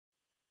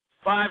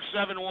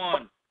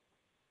571.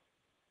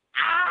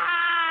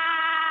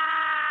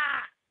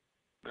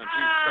 Oh, Jesus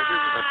Christ,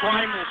 this is a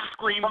primal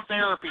scream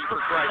therapy,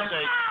 for Christ's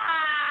sake.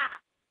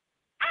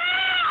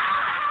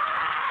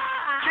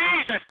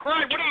 Jesus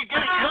Christ, what are you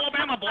getting,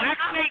 Alabama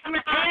Blacksnake in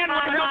the can?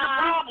 What the hell's the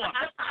problem?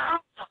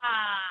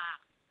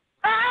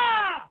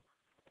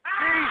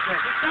 Jesus,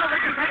 it sounds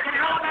like you're taking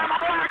Alabama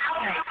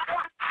Blacksnake.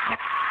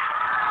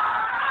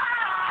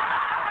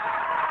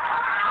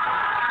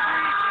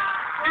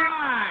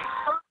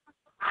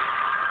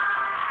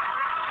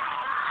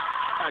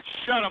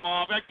 Shut them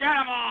off. Get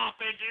them off,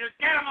 engineer.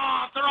 Get them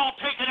off. They're all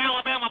taking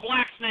Alabama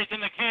Blacksnake in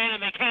the can,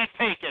 and they can't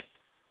take it.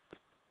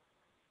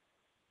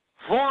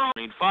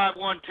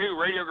 512,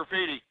 Radio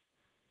Graffiti.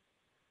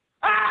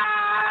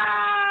 Ah!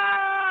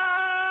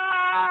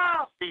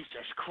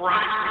 Jesus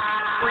Christ,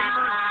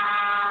 screamers.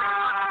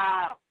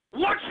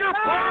 What's your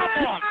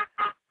problem?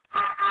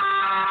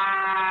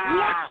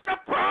 What's the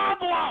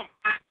problem?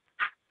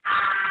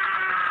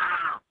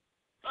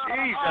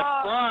 Jesus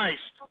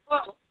Christ.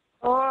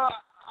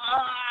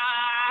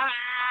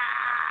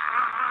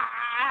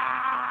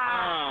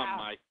 Oh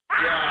my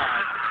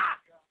God.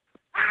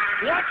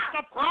 What's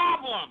the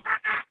problem?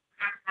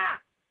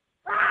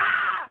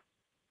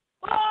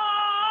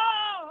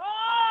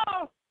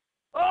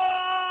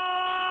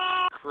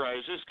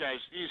 Christ, this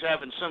he's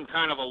having some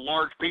kind of a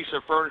large piece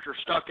of furniture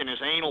stuck in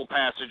his anal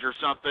passage or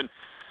something.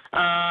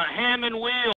 Ham and wheel.